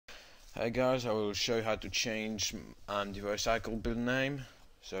Hey guys, I will show you how to change the recycle bin name.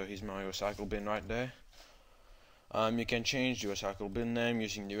 So here's my recycle bin right there. You can change the recycle bin name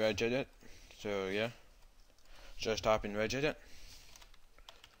using the regedit. So yeah, just type in regedit.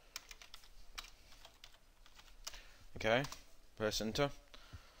 Okay, press enter.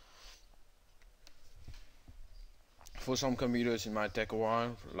 For some computers it might take a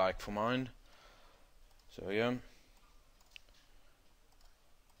while, like for mine. So yeah.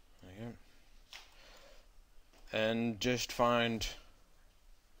 And just find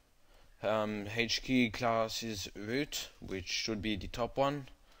HKey classes root, which should be the top one.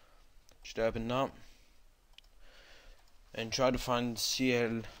 Just open that and try to find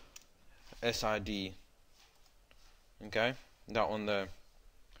CLSID. Okay, that one there.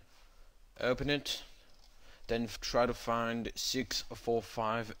 Open it, then try to find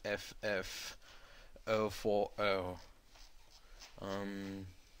 645FF040.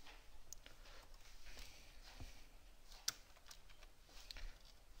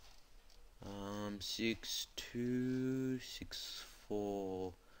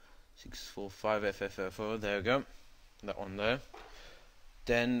 6264645FF040. There we go. That one there.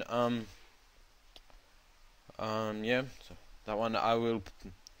 Then yeah, so that one I will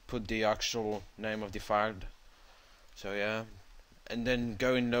put the actual name of the file. So yeah, and then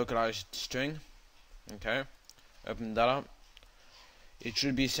go in localized string. Okay, open that up. It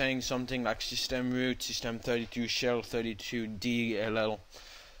should be saying something like system root, system32 shell 32 DLL,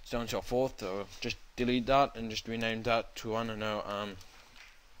 so on and so forth. So just delete that and just rename that to, I don't know,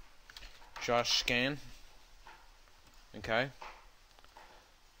 trash scan. Okay,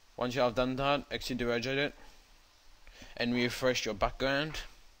 once you have done that, exit the regedit and refresh your background.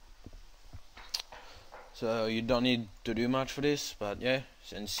 So you don't need to do much for this, but yeah,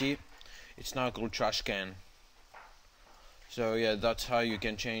 and see, it's now called trash scan. So yeah, that's how you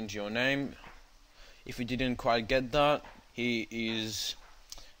can change your name. If you didn't quite get that, here is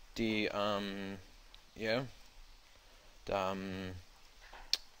the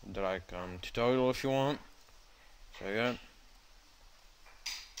tutorial if you want. So yeah.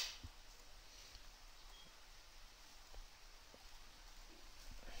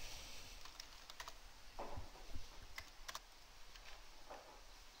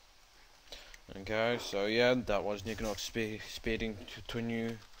 Okay, so yeah, that was Nick speeding to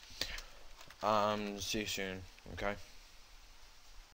new. See you soon. Okay.